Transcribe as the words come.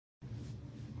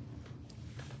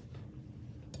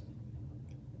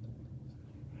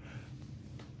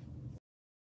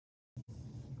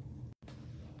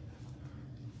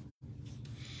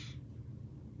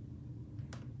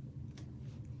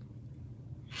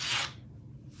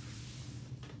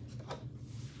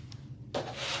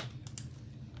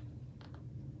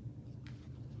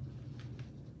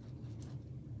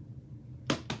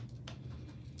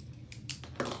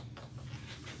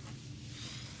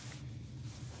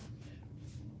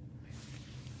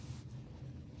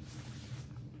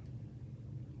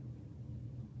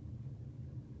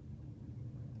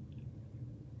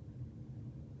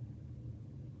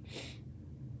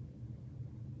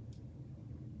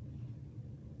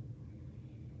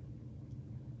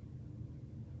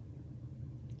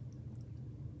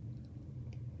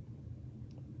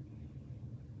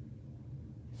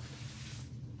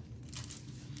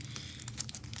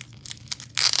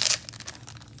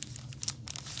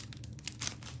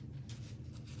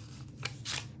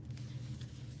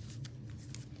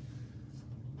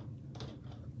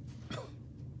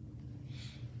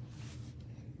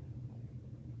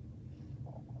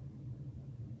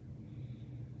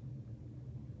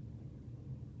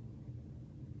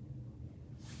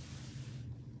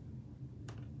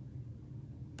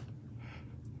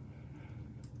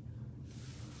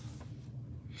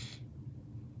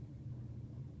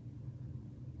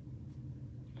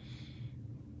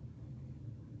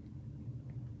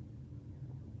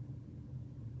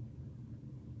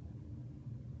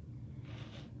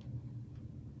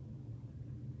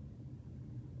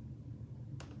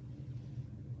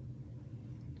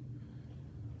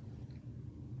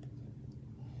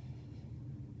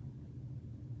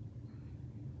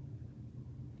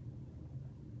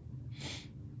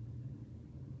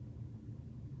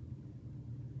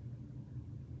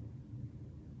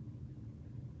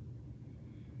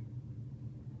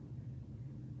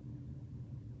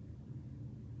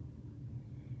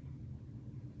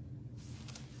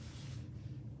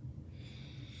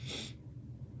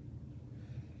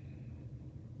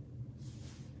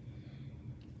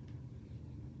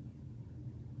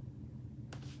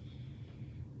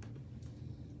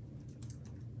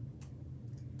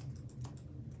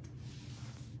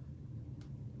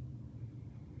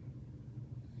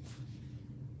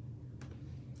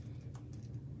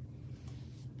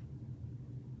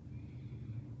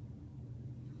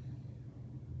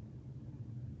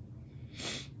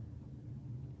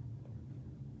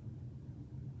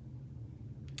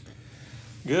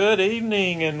Good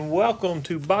evening and welcome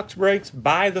to Box Breaks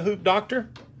by the Hoop Doctor.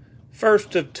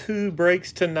 First of two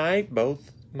breaks tonight.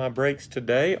 Both my breaks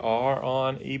today are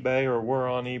on eBay or were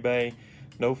on eBay.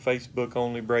 No Facebook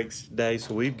only breaks today.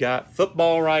 So we've got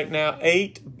football right now,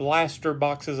 8 blaster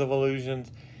boxes of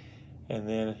Illusions. And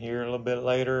then here a little bit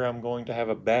later, I'm going to have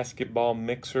a basketball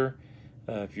mixer.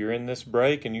 If you're in this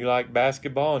break and you like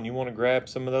basketball and you want to grab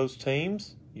some of those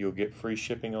teams, you'll get free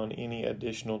shipping on any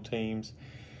additional teams.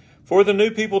 For the new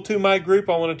people to my group,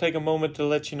 I want to take a moment to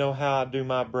let you know how I do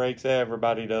my breaks.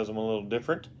 Everybody does them a little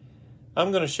different.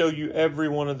 I'm going to show you every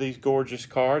one of these gorgeous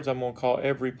cards. I'm going to call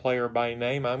every player by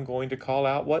name. I'm going to call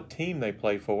out what team they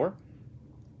play for.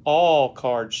 All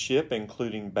cards ship,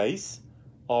 including base.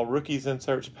 All rookies,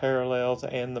 inserts, parallels,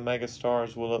 and the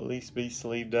megastars will at least be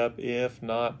sleeved up, if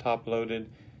not top-loaded.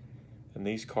 And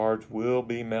these cards will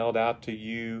be mailed out to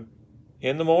you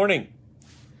in the morning.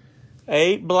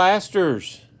 8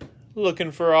 blasters.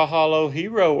 Looking for a holo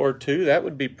hero or two. That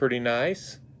would be pretty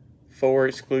nice. 4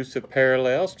 exclusive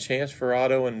parallels. Chance for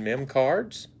auto and mem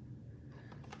cards.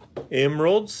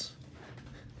 Emeralds.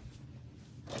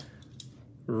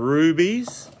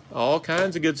 Rubies. All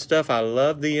kinds of good stuff. I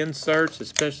love the inserts,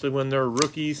 especially when they're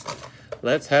rookies.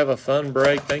 Let's have a fun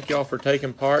break. Thank y'all for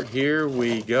taking part. Here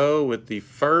we go with the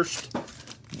first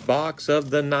box of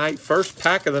the night. First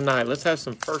pack of the night. Let's have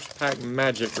some first pack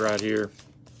magic right here.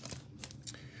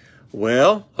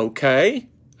 Well, okay.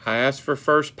 I asked for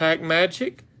first pack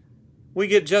magic. We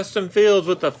get Justin Fields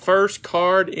with the first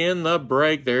card in the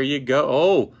break. There you go.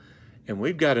 Oh, and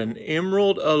we've got an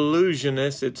Emerald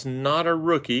Illusionist. It's not a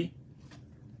rookie.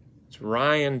 It's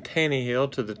Ryan Tannehill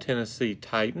to the Tennessee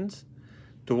Titans.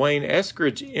 Dwayne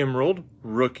Eskridge Emerald,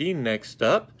 rookie, next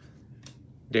up.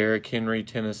 Derrick Henry,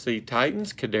 Tennessee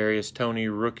Titans. Kadarius Toney,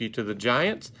 rookie to the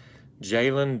Giants.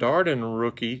 Jalen Darden,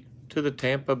 rookie to the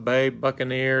Tampa Bay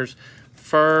Buccaneers.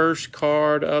 First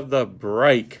card of the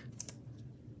break.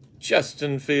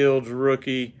 Justin Fields,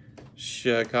 rookie,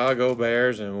 Chicago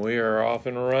Bears, and we are off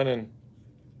and running.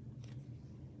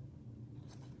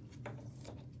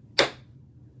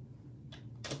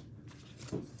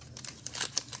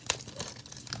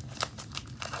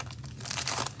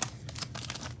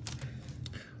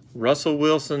 Russell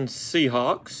Wilson,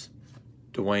 Seahawks.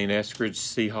 Dwayne Eskridge,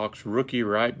 Seahawks rookie,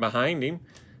 right behind him.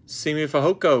 Simi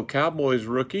Fehoko, Cowboys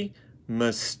rookie.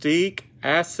 Mystique,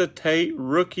 Acetate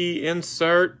rookie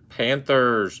insert,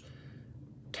 Panthers.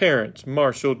 Terrence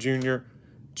Marshall Jr.,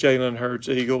 Jalen Hurts,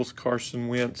 Eagles. Carson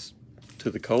Wentz to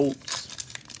the Colts.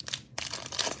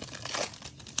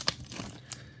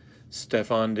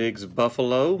 Stephon Diggs,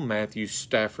 Buffalo. Matthew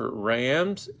Stafford,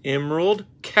 Rams. Emerald,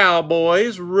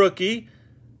 Cowboys rookie.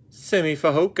 Simi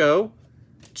Fehoko.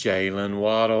 Jalen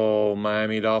Waddle,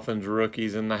 Miami Dolphins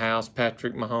rookies in the house.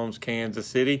 Patrick Mahomes, Kansas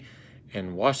City.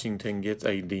 And Washington gets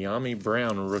a De'Ami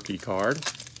Brown rookie card.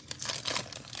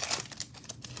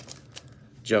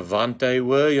 Javonte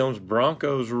Williams,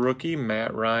 Broncos rookie.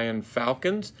 Matt Ryan,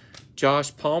 Falcons.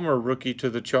 Josh Palmer, rookie to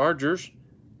the Chargers.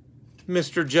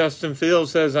 Mr. Justin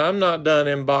Fields says, I'm not done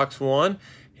in box 1.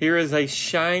 Here is a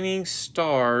Shining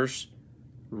Stars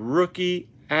rookie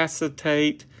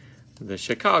acetate. The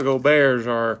Chicago Bears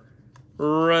are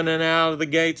running out of the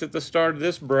gates at the start of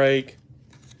this break.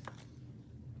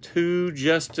 2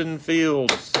 Justin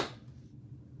Fields.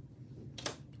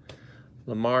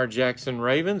 Lamar Jackson,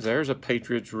 Ravens. There's a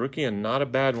Patriots rookie, and not a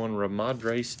bad one,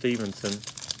 Ramondre Stevenson.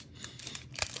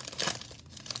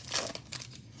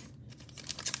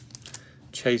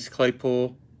 Chase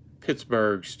Claypool,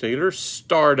 Pittsburgh Steelers.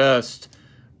 Stardust,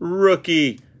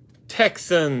 rookie,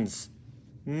 Texans.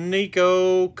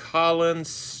 Nico Collins,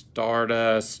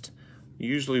 Stardust.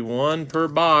 Usually 1 per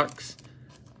box.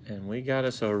 And we got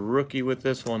us a rookie with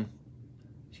this one.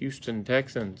 Houston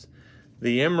Texans.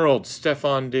 The Emerald,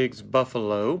 Stephon Diggs,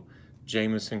 Buffalo.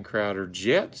 Jamison Crowder,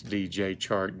 Jets. DJ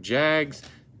Chark, Jags.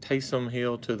 Taysom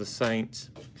Hill to the Saints.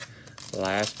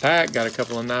 Last pack. Got a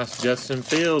couple of nice Justin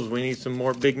Fields. We need some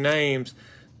more big names.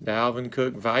 Dalvin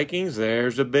Cook, Vikings.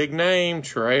 There's a big name.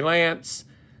 Trey Lance.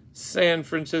 San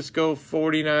Francisco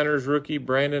 49ers rookie.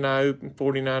 Brandon Ayuk,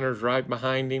 49ers right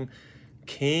behind him.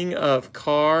 King of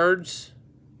Cards.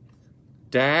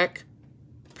 Dak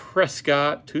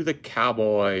Prescott to the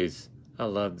Cowboys. I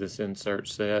love this insert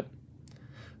set.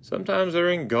 Sometimes they're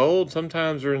in gold,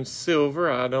 sometimes they're in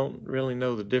silver. I don't really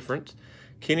know the difference.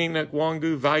 Kenny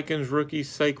Nwangwu, Vikings rookie.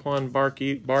 Saquon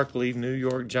Barkley, New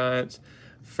York Giants.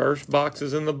 First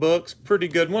boxes in the books. Pretty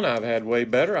good one. I've had way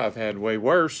better. I've had way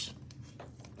worse.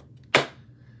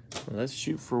 Let's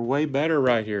shoot for way better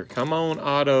right here. Come on,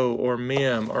 auto or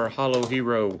mem or holo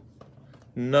hero.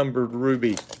 Numbered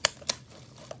ruby.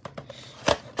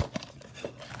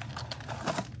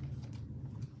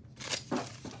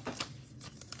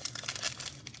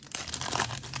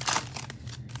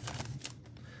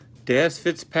 Des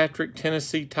Fitzpatrick,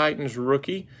 Tennessee Titans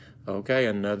rookie. Okay,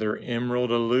 another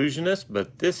Emerald Illusionist,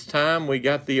 but this time we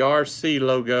got the RC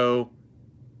logo.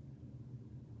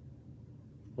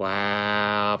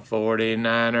 Wow,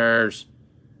 49ers.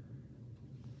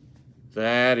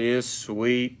 That is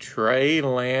sweet. Trey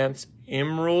Lance,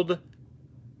 Emerald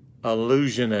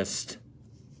Illusionist.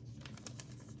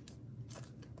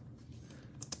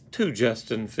 2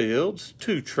 Justin Fields,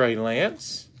 2 Trey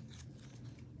Lance.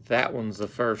 That one's the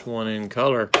first one in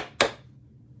color.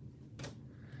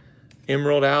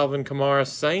 Emerald Alvin Kamara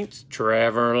Saints,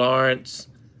 Trevor Lawrence.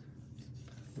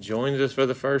 Joins us for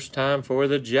the first time for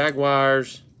the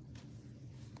Jaguars.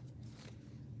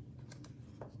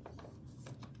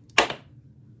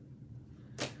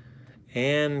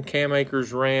 And Cam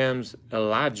Akers Rams,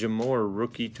 Elijah Moore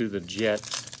rookie to the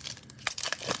Jets.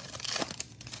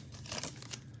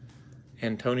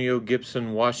 Antonio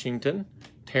Gibson Washington,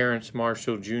 Terrence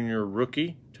Marshall Jr.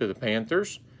 rookie to the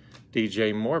Panthers.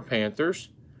 DJ Moore Panthers.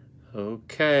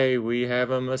 Okay, we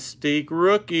have a Mystique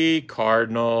rookie,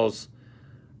 Cardinals.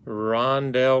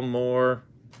 Rondell Moore.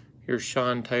 Here's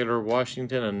Sean Taylor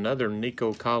Washington. Another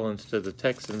Nico Collins to the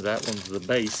Texans. That one's the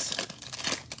base.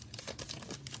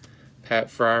 Pat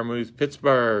Freiermuth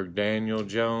Pittsburgh. Daniel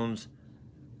Jones.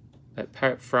 That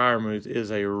Pat Freiermuth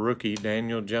is a rookie.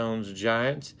 Daniel Jones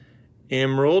Giants.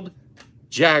 Emerald,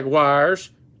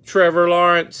 Jaguars, Trevor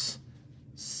Lawrence,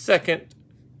 second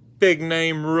big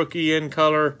name rookie in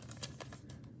color.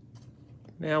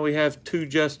 Now we have 2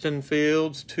 Justin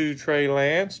Fields, 2 Trey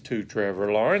Lance, 2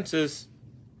 Trevor Lawrences.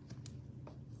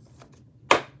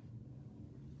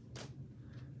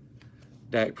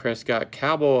 Dak Prescott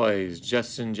Cowboys,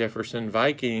 Justin Jefferson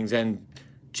Vikings, and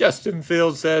Justin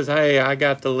Fields says, hey, I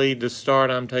got the lead to start.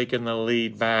 I'm taking the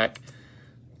lead back.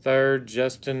 3rd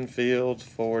Justin Fields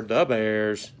for the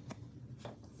Bears.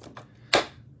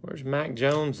 Where's Mac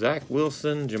Jones, Zach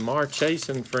Wilson, Jamar Chase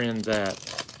and friends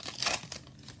at?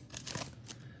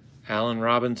 Allen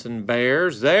Robinson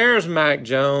Bears. There's Mac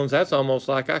Jones. That's almost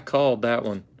like I called that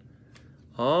one.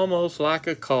 Almost like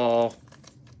a call.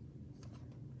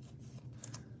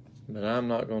 But I'm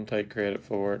not going to take credit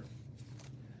for it.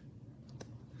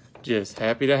 Just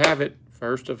happy to have it.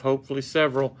 First of hopefully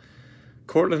several.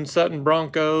 Cortland Sutton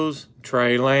Broncos,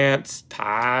 Trey Lance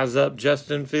ties up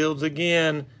Justin Fields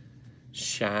again.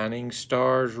 Shining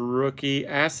Stars rookie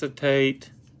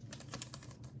acetate.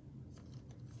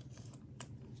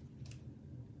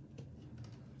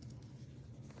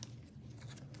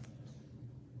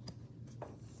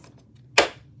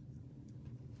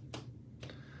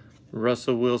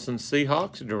 Russell Wilson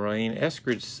Seahawks, Dwayne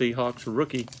Eskridge Seahawks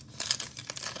rookie.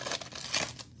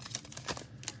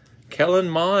 Kellen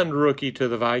Mond rookie to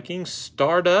the Vikings.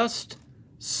 Stardust,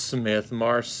 Smith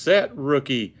Marset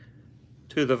rookie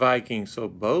to the Vikings. So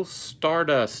both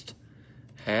Stardust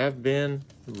have been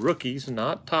rookies,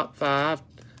 not top 5,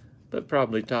 but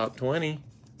probably top 20.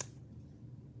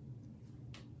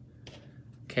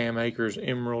 Cam Akers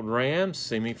Emerald Rams.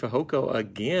 Simi Fehoko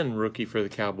again rookie for the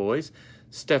Cowboys.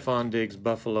 Stephon Diggs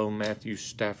Buffalo. Matthew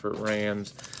Stafford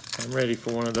Rams. I'm ready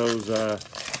for one of those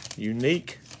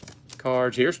unique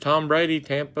cards. Here's Tom Brady,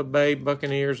 Tampa Bay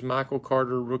Buccaneers, Michael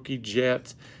Carter, rookie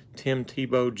Jets, Tim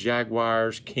Tebow,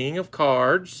 Jaguars, King of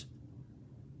Cards.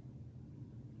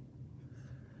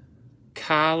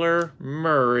 Kyler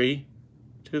Murray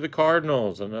to the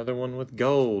Cardinals, another one with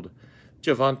gold.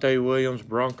 Javonte Williams,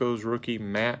 Broncos rookie,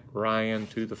 Matt Ryan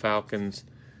to the Falcons.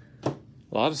 A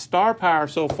lot of star power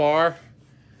so far.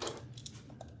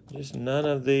 Just none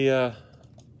of the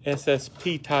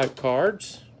SSP type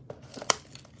cards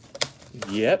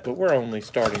yet, but we're only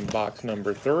starting box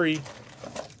number 3.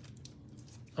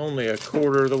 Only a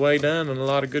quarter of the way done and a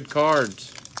lot of good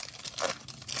cards.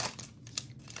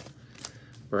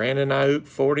 Brandon Ayuk,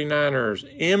 49ers.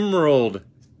 Emerald,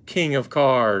 King of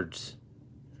Cards.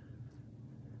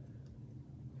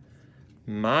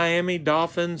 Miami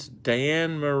Dolphins,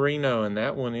 Dan Marino, and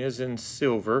that one is in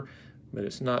silver, but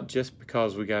it's not just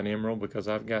because we got emerald, because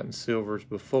I've gotten silvers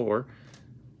before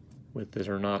with that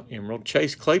are not emerald.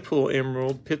 Chase Claypool,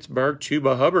 Emerald, Pittsburgh,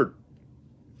 Chuba Hubbard.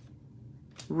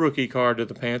 Rookie card to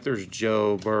the Panthers,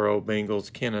 Joe Burrow,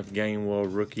 Bengals, Kenneth Gainwell,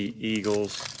 rookie,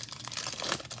 Eagles.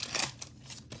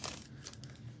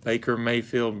 Baker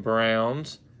Mayfield,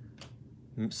 Browns.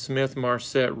 Smith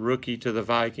Marset, rookie to the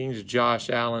Vikings. Josh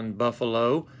Allen,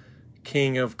 Buffalo.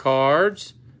 King of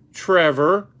Cards.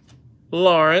 Trevor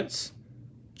Lawrence,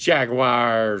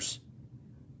 Jaguars.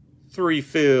 3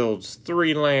 Fields,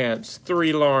 3 Lance,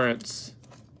 3 Lawrence.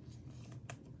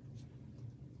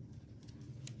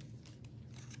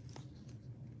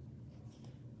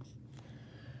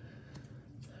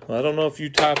 Well, I don't know if you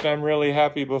typed I'm really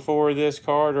happy before this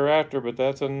card or after, but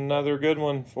that's another good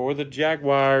one for the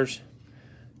Jaguars.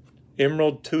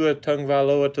 Emerald Tua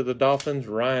Tagovailoa to the Dolphins.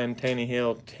 Ryan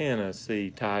Tannehill, Tennessee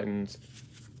Titans.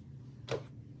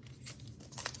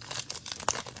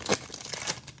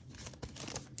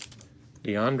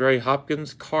 DeAndre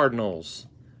Hopkins, Cardinals.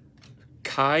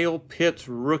 Kyle Pitts,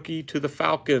 rookie to the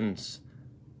Falcons.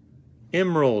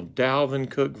 Emerald, Dalvin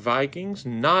Cook, Vikings.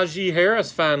 Najee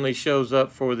Harris finally shows up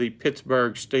for the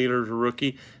Pittsburgh Steelers,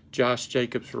 rookie. Josh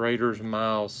Jacobs, Raiders.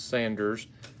 Miles Sanders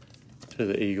to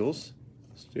the Eagles.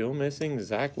 Still missing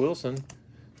Zach Wilson.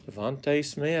 Devontae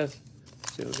Smith.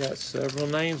 Still got several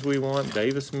names we want.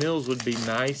 Davis Mills would be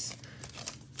nice.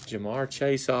 Jamar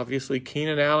Chase, obviously.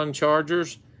 Keenan Allen,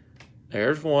 Chargers.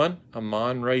 There's one.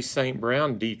 Amon-Ra St.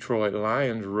 Brown, Detroit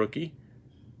Lions, rookie.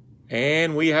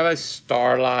 And we have a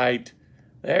Starlight.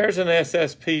 There's an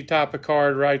SSP type of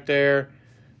card right there.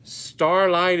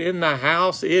 Starlight in the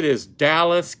house. It is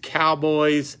Dallas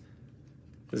Cowboys.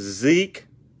 Zeke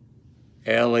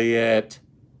Elliott.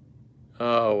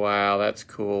 Oh, wow, that's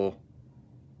cool.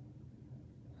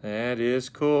 That is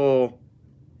cool.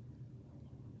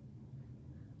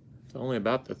 It's only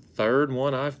about the third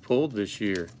one I've pulled this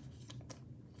year.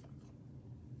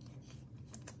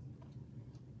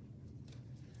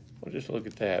 Well, just look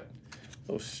at that.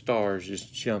 Those stars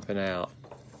just jumping out.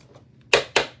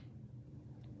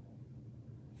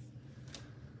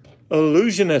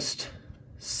 Illusionist.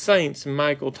 Saints,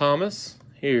 Michael Thomas.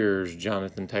 Here's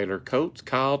Jonathan Taylor Coates.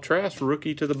 Kyle Trask,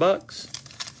 rookie to the Bucks.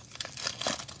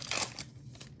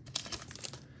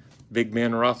 Big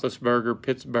Ben Roethlisberger,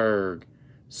 Pittsburgh.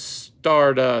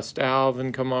 Stardust,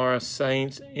 Alvin Kamara,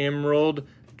 Saints. Emerald,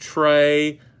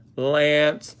 Trey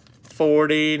Lance,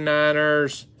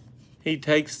 49ers. He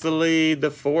takes the lead, the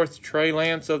fourth Trey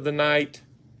Lance of the night.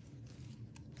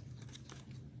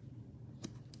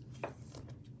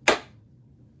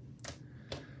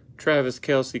 Travis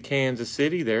Kelce, Kansas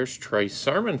City. There's Trey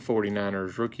Sermon,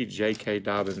 49ers. Rookie, J.K.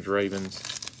 Dobbins, Ravens.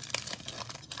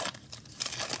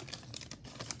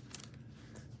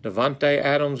 Devontae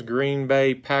Adams, Green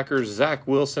Bay Packers. Zach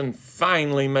Wilson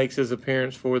finally makes his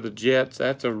appearance for the Jets.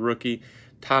 That's a rookie.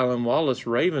 Tylan Wallace,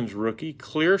 Ravens, rookie.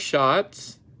 Clear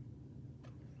shots.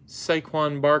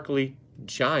 Saquon Barkley,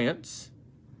 Giants.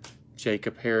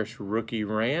 Jacob Harris, rookie,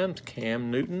 Rams.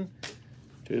 Cam Newton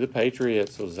to the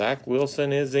Patriots. So Zach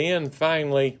Wilson is in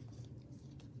finally.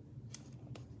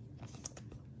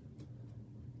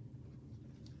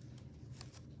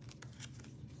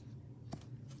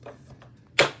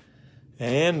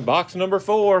 And box number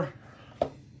 4.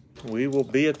 We will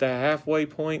be at the halfway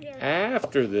point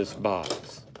after this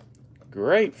box.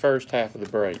 Great first half of the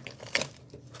break.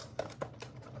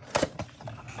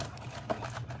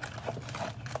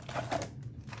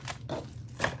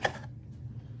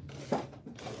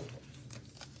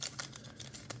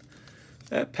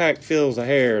 That pack feels a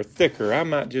hair thicker. I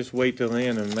might just wait till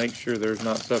then and make sure there's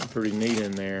not something pretty neat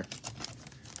in there.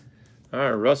 All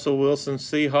right, Russell Wilson,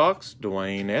 Seahawks.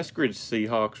 Dwayne Eskridge,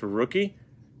 Seahawks, rookie.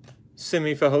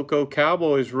 Simi Fehoko,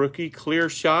 Cowboys, rookie. Clear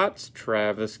shots.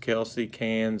 Travis Kelce,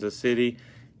 Kansas City.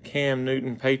 Cam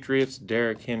Newton, Patriots.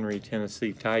 Derrick Henry,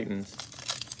 Tennessee Titans.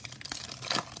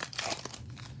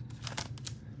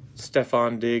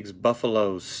 Stephon Diggs,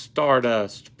 Buffalo.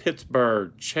 Stardust,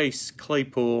 Pittsburgh. Chase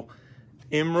Claypool,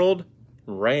 Emerald.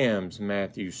 Rams,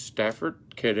 Matthew Stafford.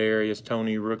 Kadarius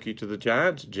Toney, rookie to the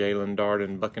Giants. Jalen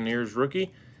Darden, Buccaneers,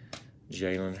 rookie.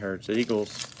 Jalen Hurts,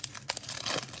 Eagles.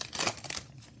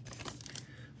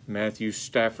 Matthew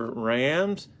Stafford,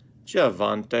 Rams.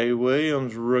 Javonte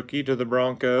Williams, rookie to the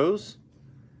Broncos.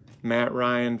 Matt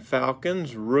Ryan,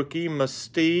 Falcons, rookie.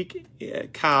 Mystique.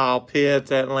 Kyle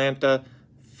Pitts, Atlanta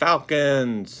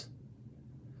Falcons.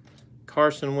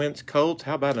 Carson Wentz, Colts.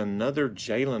 How about another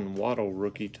Jalen Waddle,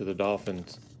 rookie to the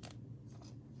Dolphins?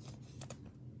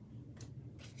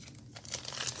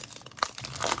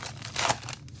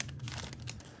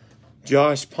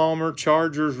 Josh Palmer,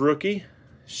 Chargers, rookie.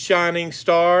 Shining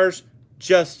Stars,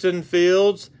 Justin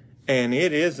Fields. And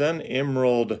it is an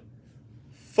Emerald.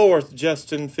 Fourth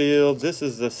Justin Fields. This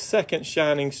is the second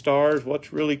Shining Stars.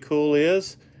 What's really cool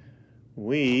is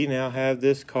we now have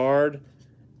this card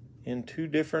in 2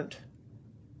 different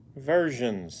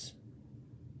versions.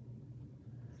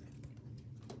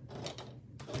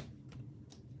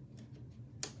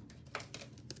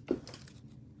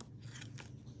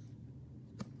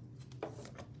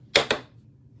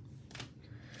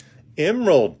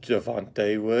 Emerald,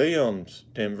 Javonte Williams,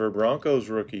 Denver Broncos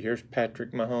rookie. Here's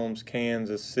Patrick Mahomes,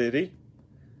 Kansas City.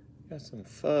 Got some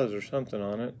fuzz or something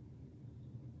on it.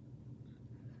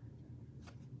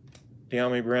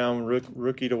 De'Ami Brown,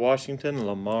 rookie to Washington.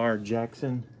 Lamar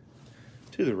Jackson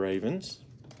to the Ravens.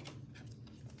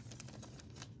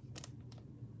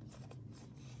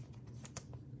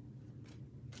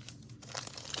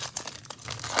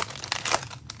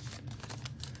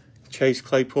 Chase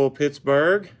Claypool,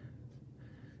 Pittsburgh.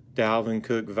 Dalvin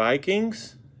Cook,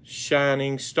 Vikings.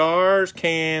 Shining Stars,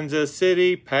 Kansas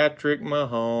City, Patrick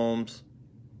Mahomes.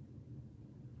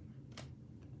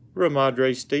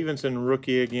 Ramondre Stevenson,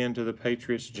 rookie again to the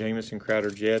Patriots. Jamison Crowder,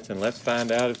 Jets. And let's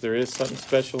find out if there is something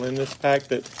special in this pack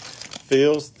that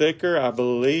feels thicker. I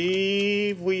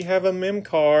believe we have a mem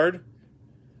card.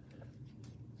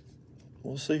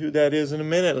 We'll see who that is in a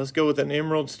minute. Let's go with an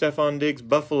Emerald Stefon Diggs,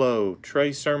 Buffalo.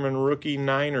 Trey Sermon, rookie,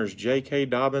 Niners. J.K.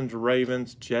 Dobbins,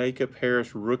 Ravens. Jacob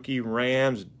Harris, rookie,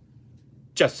 Rams.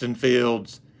 Justin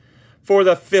Fields, for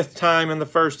the 5th time in the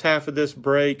first half of this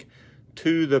break,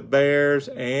 to the Bears.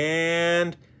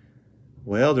 And,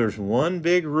 well, there's one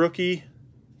big rookie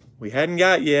we hadn't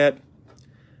got yet.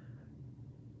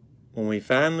 When we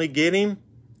finally get him,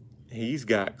 he's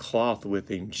got cloth with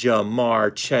him.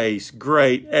 Ja'Marr Chase,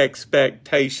 Great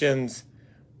Expectations,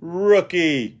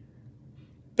 rookie,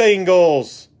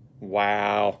 Bengals.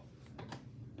 Wow.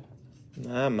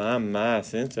 My,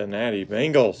 Cincinnati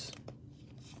Bengals.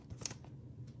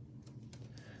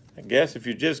 I guess if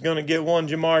you're just going to get one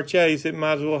Ja'Marr Chase, it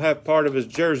might as well have part of his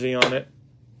jersey on it.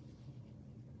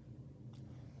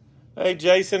 Hey,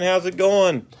 Jason, how's it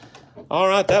going? All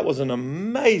right, that was an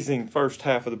amazing first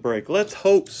half of the break. Let's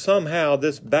hope somehow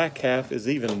this back half is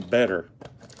even better.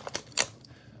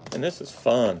 And this is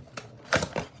fun.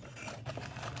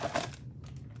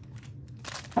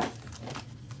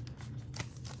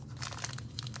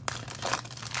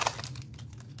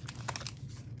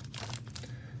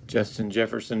 Justin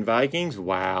Jefferson, Vikings.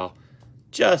 Wow.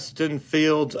 Justin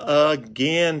Fields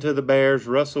again to the Bears.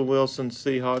 Russell Wilson,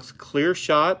 Seahawks. Clear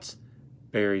shots.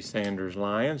 Barry Sanders,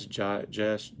 Lions.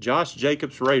 Josh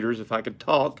Jacobs, Raiders, if I could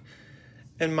talk.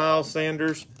 And Miles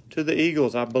Sanders to the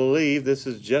Eagles. I believe this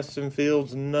is Justin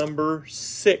Fields number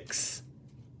 6.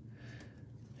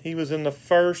 He was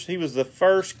the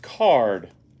first card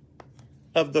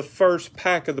of the first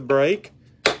pack of the break.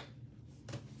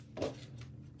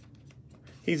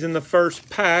 He's in the first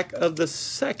pack of the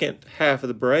second half of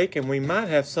the break, and we might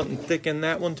have something thick in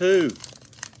that one too.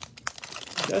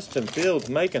 Justin Fields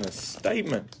making a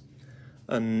statement.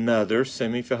 Another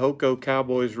Simi Fehoko,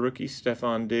 Cowboys rookie.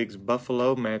 Stefon Diggs,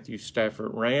 Buffalo. Matthew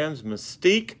Stafford, Rams.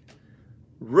 Mystique,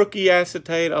 rookie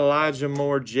acetate. Elijah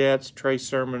Moore, Jets. Trey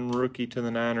Sermon, rookie to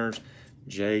the Niners.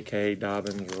 J.K.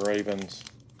 Dobbins, Ravens.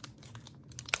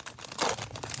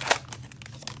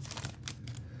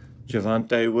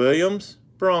 Javonte Williams,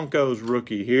 Broncos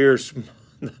rookie. Here's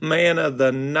the man of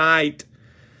the night,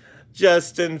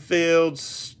 Justin Fields,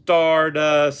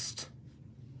 Stardust.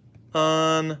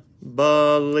 Unbelievable.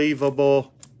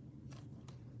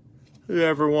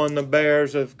 Whoever won the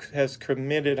Bears has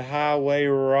committed highway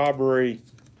robbery.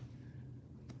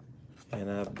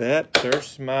 And I bet they're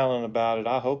smiling about it.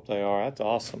 I hope they are. That's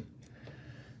awesome.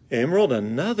 Emerald,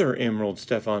 another Emerald,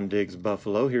 Stefon Diggs,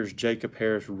 Buffalo. Here's Jacob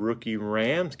Harris, rookie,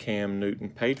 Rams. Cam Newton,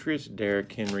 Patriots.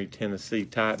 Derrick Henry, Tennessee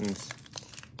Titans.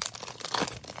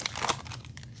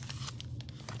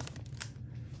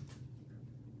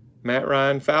 Matt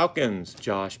Ryan, Falcons.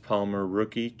 Josh Palmer,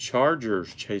 rookie,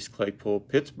 Chargers. Chase Claypool,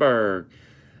 Pittsburgh.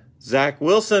 Zach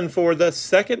Wilson for the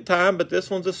second time, but this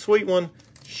one's a sweet one.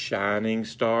 Shining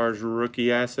Stars,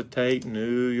 rookie acetate,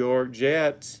 New York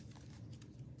Jets.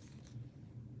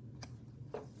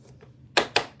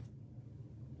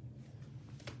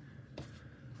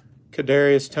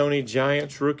 Kadarius Toney,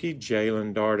 Giants rookie.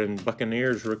 Jalen Darden,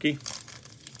 Buccaneers rookie.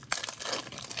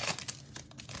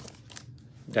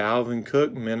 Dalvin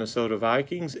Cook, Minnesota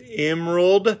Vikings.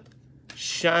 Emerald,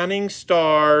 Shining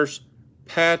Stars,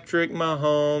 Patrick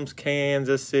Mahomes,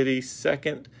 Kansas City.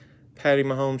 Second, Patty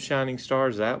Mahomes, Shining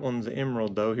Stars. That one's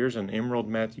Emerald, though. Here's an Emerald,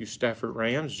 Matthew Stafford,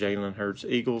 Rams. Jalen Hurts,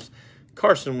 Eagles.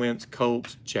 Carson Wentz,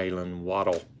 Colts. Jalen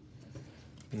Waddle,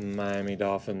 Miami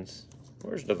Dolphins.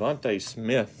 Where's Devontae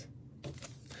Smith?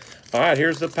 All right,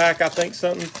 here's the pack. I think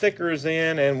something thicker is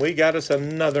in, and we got us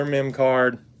another mem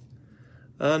card.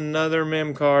 Another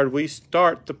mem card. We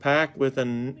start the pack with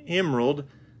an Emerald,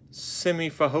 Simi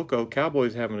Fehoko.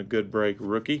 Cowboys having a good break,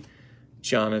 rookie.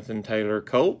 Jonathan Taylor,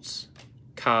 Colts.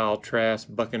 Kyle Trask,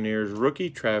 Buccaneers rookie.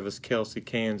 Travis Kelce,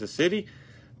 Kansas City.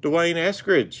 Dwayne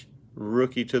Eskridge,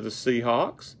 rookie to the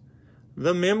Seahawks.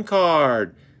 The mem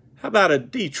card. How about a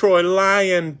Detroit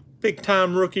Lion,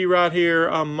 big-time rookie right here,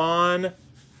 Amon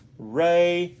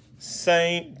Ray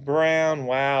St. Brown.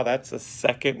 Wow, that's the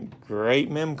second great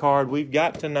mem card we've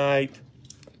got tonight.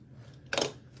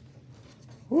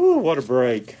 Woo, what a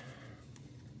break.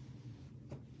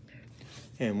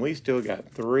 And we still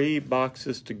got 3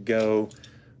 boxes to go.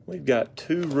 We've got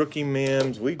 2 rookie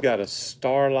mems. We've got a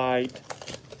Starlight.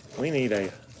 We need a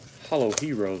Holo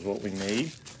Hero is what we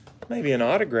need. Maybe an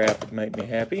autograph would make me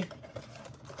happy.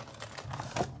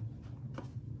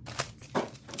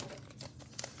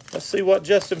 Let's see what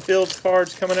Justin Fields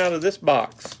cards coming out of this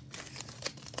box.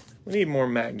 We need more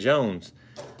Mac Jones.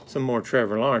 Some more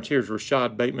Trevor Lawrence. Here's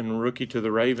Rashad Bateman, rookie to the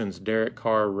Ravens. Derek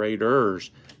Carr, Raiders.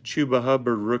 Chuba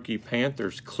Hubbard, rookie,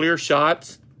 Panthers. Clear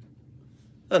shots.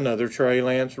 Another Trey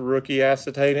Lance, rookie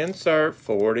acetate insert,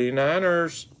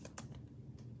 49ers.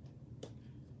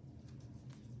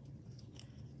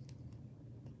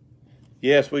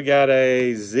 Yes, we got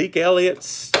a Zeke Elliott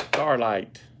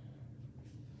Starlight.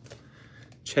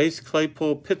 Chase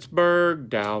Claypool, Pittsburgh.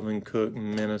 Dalvin Cook,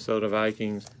 Minnesota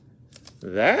Vikings.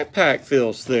 That pack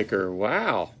feels thicker.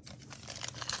 Wow.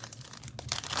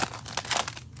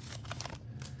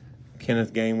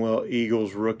 Kenneth Gainwell,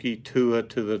 Eagles rookie. Tua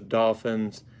to the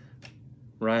Dolphins.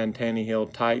 Ryan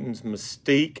Tannehill, Titans.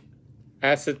 Mystique,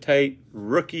 acetate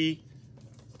rookie.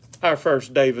 Our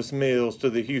first Davis Mills to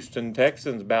the Houston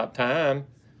Texans. About time.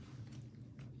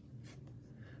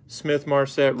 Smith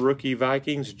Marset, rookie,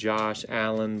 Vikings. Josh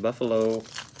Allen, Buffalo.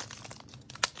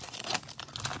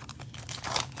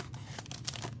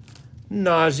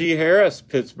 Najee Harris,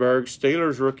 Pittsburgh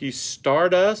Steelers, rookie,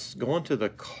 Stardust. Going to the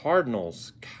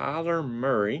Cardinals. Kyler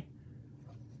Murray.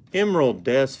 Emerald,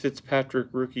 Des Fitzpatrick,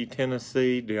 rookie,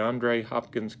 Tennessee. DeAndre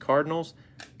Hopkins, Cardinals.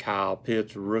 Kyle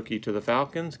Pitts, rookie to the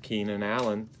Falcons. Keenan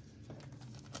Allen,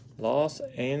 Los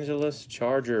Angeles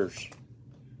Chargers.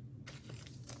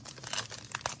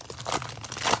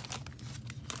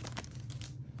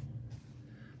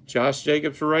 Josh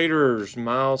Jacobs, Raiders.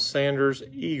 Miles Sanders,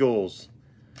 Eagles.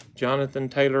 Jonathan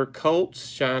Taylor, Colts.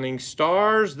 Shining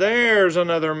Stars. There's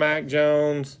another Mac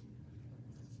Jones.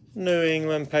 New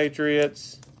England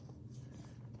Patriots.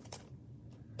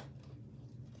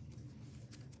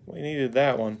 We needed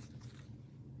that one.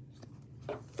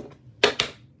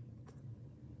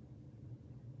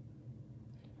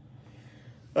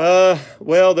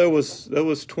 Well, there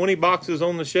was 20 boxes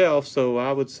on the shelf, so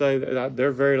I would say that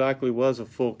there very likely was a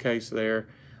full case there.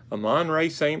 Amon-Ra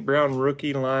St. Brown,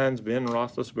 rookie, Lions. Ben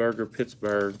Roethlisberger,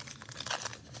 Pittsburgh.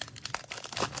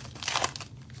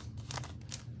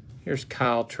 Here's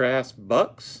Kyle Trask,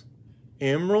 Bucks.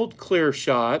 Emerald, clear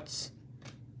shots.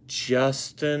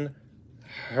 Justin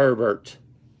Herbert,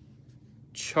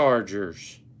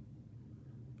 Chargers.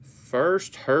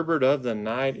 First Herbert of the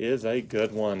night is a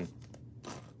good one.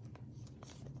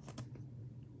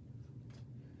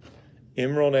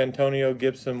 Emerald, Antonio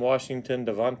Gibson, Washington.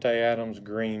 Devontae Adams,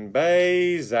 Green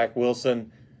Bay. Zach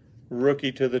Wilson,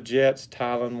 rookie to the Jets.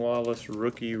 Tylan Wallace,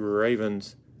 rookie,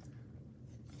 Ravens.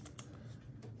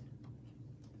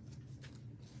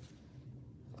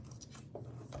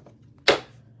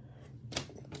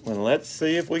 And let's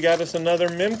see if we got us another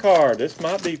mem card. This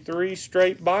might be 3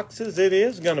 straight boxes. It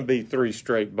is going to be 3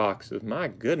 straight boxes. My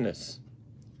goodness.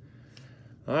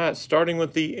 All right, starting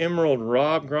with the Emerald,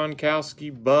 Rob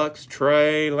Gronkowski, Bucks.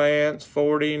 Trey Lance,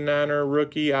 49er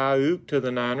rookie, Ayuk to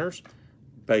the Niners.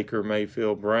 Baker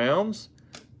Mayfield, Browns.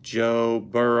 Joe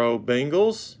Burrow,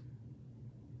 Bengals.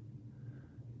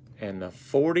 And the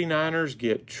 49ers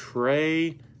get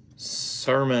Trey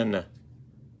Sermon.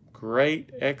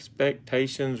 Great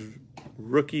Expectations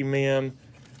rookie mem.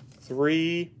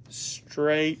 3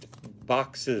 straight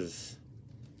boxes.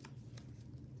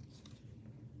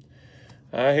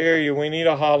 I hear you. We need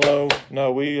a holo.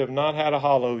 No, we have not had a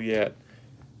holo yet.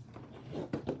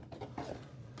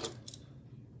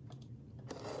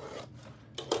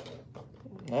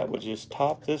 That would just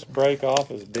top this break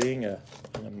off as being an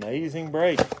amazing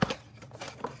break.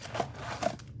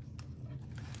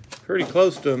 Pretty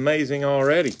close to amazing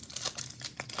already.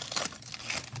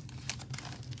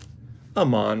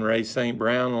 Amon-Ra St.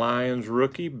 Brown, Lions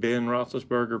rookie. Ben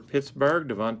Roethlisberger, Pittsburgh.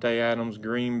 Devontae Adams,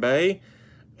 Green Bay.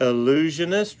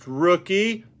 Illusionist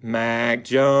rookie, Mac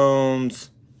Jones.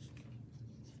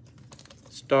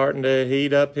 Starting to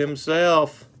heat up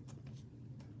himself.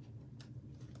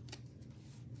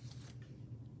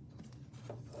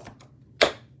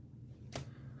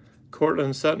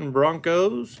 Cortland Sutton,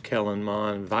 Broncos. Kellen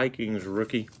Mond, Vikings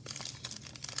rookie.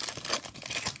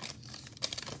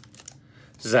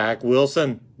 Zach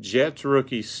Wilson, Jets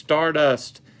rookie.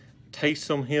 Stardust,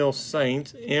 Taysom Hill,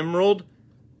 Saints. Emerald,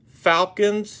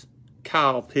 Falcons.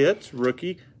 Kyle Pitts,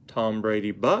 rookie. Tom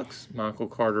Brady, Bucks. Michael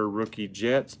Carter, rookie,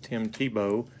 Jets. Tim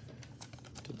Tebow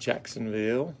to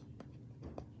Jacksonville.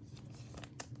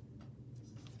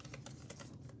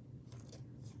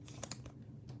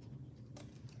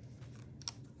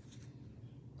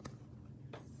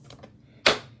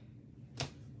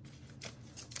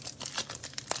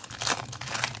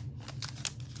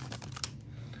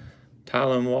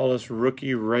 Tylan Wallace,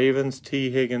 rookie, Ravens.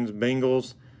 T. Higgins,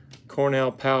 Bengals.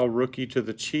 Cornell Powell, rookie to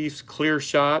the Chiefs. Clear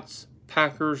shots,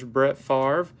 Packers, Brett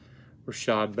Favre.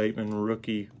 Rashad Bateman,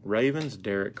 rookie, Ravens.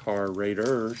 Derek Carr,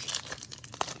 Raiders.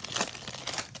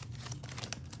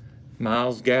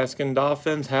 Myles Gaskin,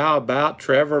 Dolphins. How about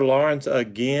Trevor Lawrence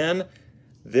again?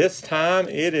 This time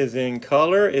it is in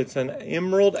color. It's an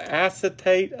Emerald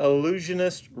Acetate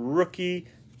Illusionist rookie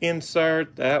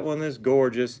insert. That one is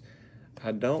gorgeous.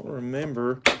 I don't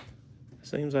remember.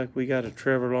 Seems like we got a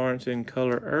Trevor Lawrence in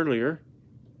color earlier.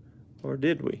 Or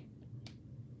did we?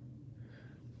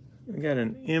 We got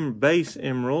an base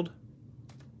emerald.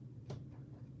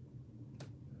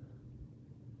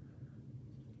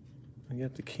 We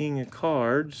got the King of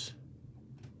Cards.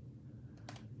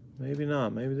 Maybe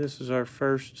not. Maybe this is our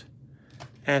first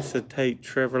acetate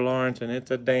Trevor Lawrence, and it's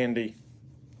a dandy.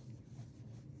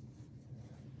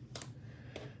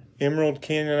 Emerald,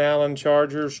 Keenan Allen,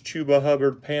 Chargers. Chuba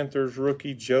Hubbard, Panthers,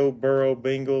 rookie. Joe Burrow,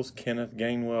 Bengals. Kenneth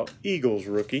Gainwell, Eagles,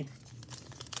 rookie.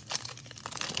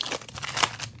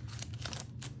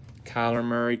 Kyler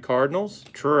Murray, Cardinals.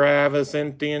 Travis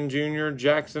Etienne Jr.,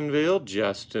 Jacksonville.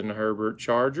 Justin Herbert,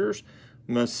 Chargers.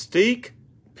 Mystique,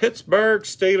 Pittsburgh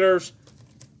Steelers.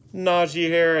 Najee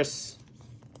Harris.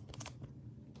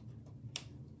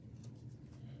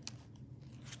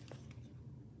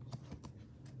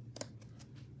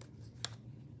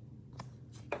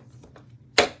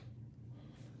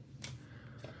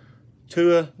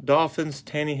 Tua, Dolphins.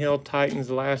 Tannehill, Titans.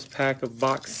 Last pack of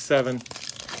box 7.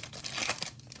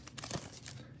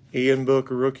 Ian Book,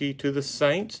 rookie to the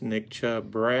Saints. Nick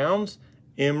Chubb, Browns.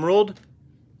 Emerald,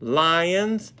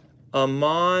 Lions.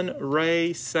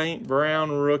 Amon-Ra St.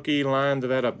 Brown, rookie. Lions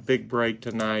have had a big break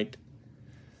tonight.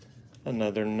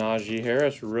 Another Najee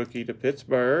Harris, rookie to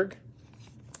Pittsburgh.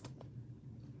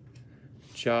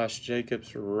 Josh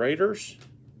Jacobs, Raiders.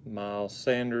 Miles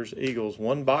Sanders, Eagles.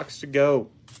 1 box to go.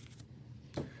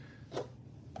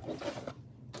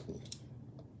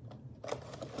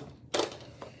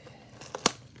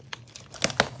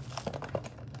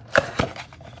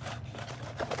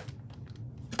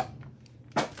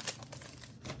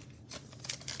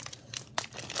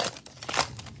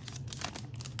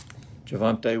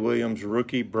 Javonte Williams,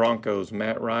 rookie, Broncos.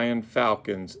 Matt Ryan,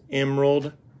 Falcons.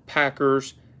 Emerald,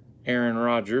 Packers. Aaron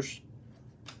Rodgers.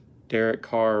 Derek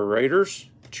Carr, Raiders.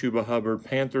 Chuba Hubbard,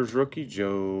 Panthers, rookie.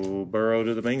 Joe Burrow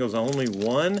to the Bengals. Only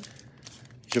one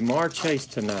Jamar Chase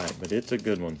tonight, but it's a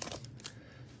good one.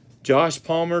 Josh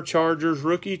Palmer, Chargers,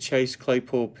 rookie. Chase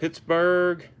Claypool,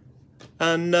 Pittsburgh.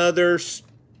 Another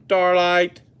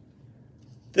Starlight.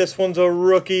 This one's a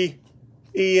rookie.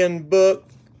 Ian Book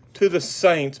to the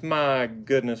Saints. My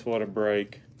goodness, what a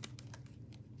break.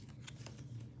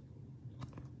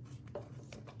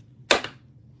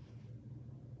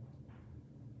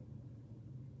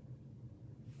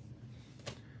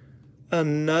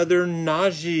 Another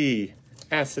Najee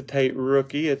acetate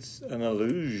rookie. It's an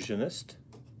illusionist.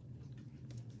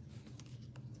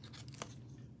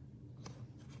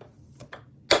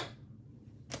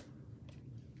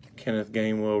 Kenneth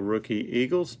Gainwell, rookie,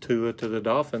 Eagles. Tua to the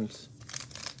Dolphins.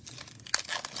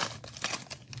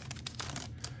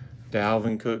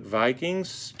 Dalvin Cook, Vikings.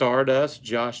 Stardust,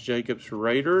 Josh Jacobs,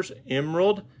 Raiders.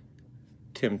 Emerald,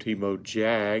 Tim Tebow,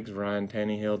 Jags. Ryan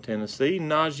Tannehill, Tennessee.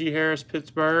 Najee Harris,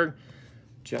 Pittsburgh.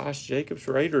 Josh Jacobs,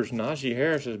 Raiders. Najee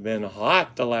Harris has been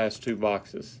hot the last 2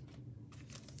 boxes.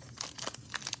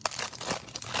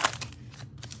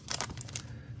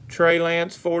 Trey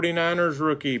Lance, 49ers,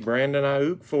 rookie. Brandon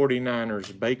Ayuk,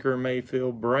 49ers. Baker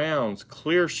Mayfield, Browns.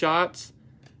 Clear shots,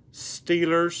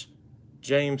 Steelers.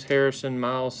 James Harrison,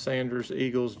 Miles Sanders,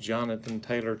 Eagles. Jonathan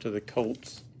Taylor to the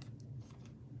Colts.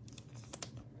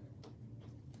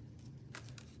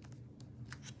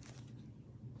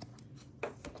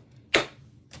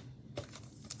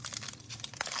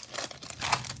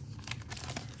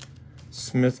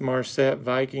 Smith-Marset,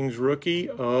 Vikings, rookie.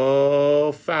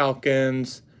 Oh,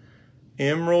 Falcons.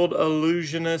 Emerald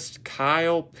Illusionist,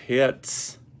 Kyle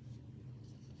Pitts.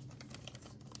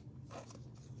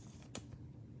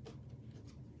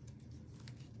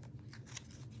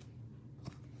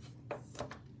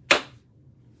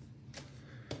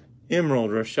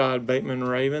 Emerald, Rashad Bateman,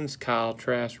 Ravens. Kyle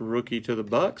Trask, rookie to the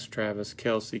Bucks. Travis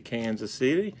Kelce, Kansas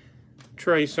City.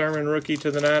 Trey Sermon, rookie to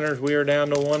the Niners. We are down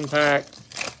to 1 pack.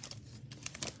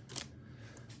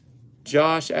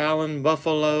 Josh Allen,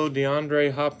 Buffalo.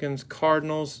 DeAndre Hopkins,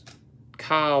 Cardinals.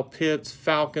 Kyle Pitts,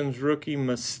 Falcons, rookie.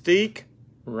 Mystique.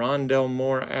 Rondell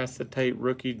Moore, acetate,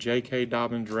 rookie. J.K.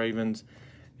 Dobbins, Ravens.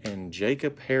 And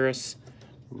Jacob Harris,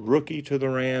 rookie to the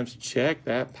Rams. Check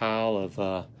that pile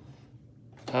of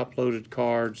top-loaded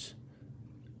cards.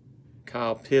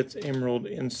 Kyle Pitts Emerald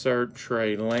insert,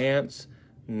 Trey Lance,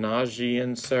 Najee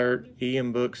insert,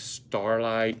 Ian Book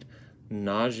Starlight,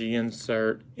 Najee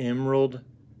insert, Emerald,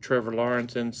 Trevor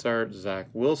Lawrence insert, Zach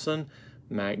Wilson,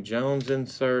 Mac Jones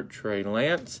insert, Trey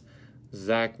Lance,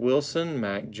 Zach Wilson,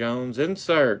 Mac Jones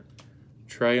insert,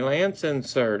 Trey Lance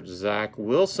insert, Zach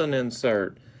Wilson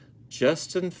insert,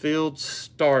 Justin Fields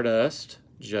Stardust,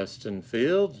 Justin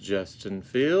Fields,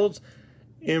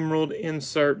 Emerald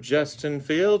insert, Justin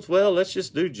Fields. Well, let's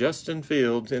just do Justin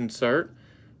Fields insert,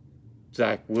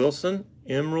 Zach Wilson,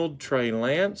 Emerald, Trey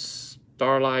Lance,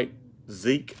 Starlight,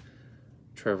 Zeke,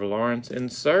 Trevor Lawrence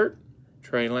insert,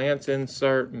 Trey Lance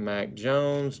insert, Mac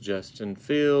Jones, Justin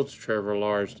Fields, Trevor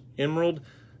Lawrence, Emerald,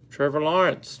 Trevor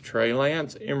Lawrence, Trey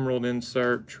Lance, Emerald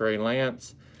insert, Trey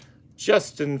Lance,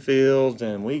 Justin Fields,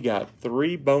 and we got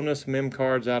 3 bonus mem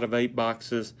cards out of 8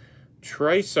 boxes.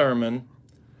 Trey Sermon,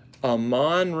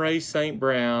 Amon-Ra St.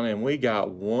 Brown, and we got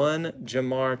 1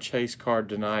 Ja'Marr Chase card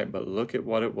tonight, but look at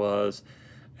what it was.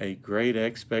 A Great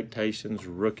Expectations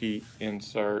rookie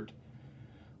insert.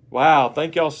 Wow,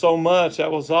 thank y'all so much.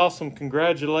 That was awesome.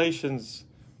 Congratulations.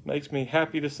 Makes me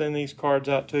happy to send these cards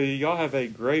out to you. Y'all have a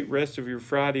great rest of your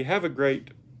Friday. Have a great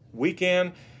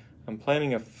weekend. I'm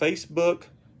planning a Facebook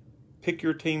Pick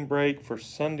Your Team break for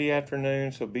Sunday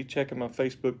afternoon, so be checking my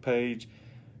Facebook page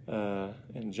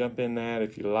and jump in that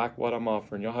if you like what I'm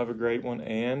offering. Y'all have a great one,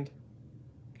 and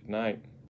good night.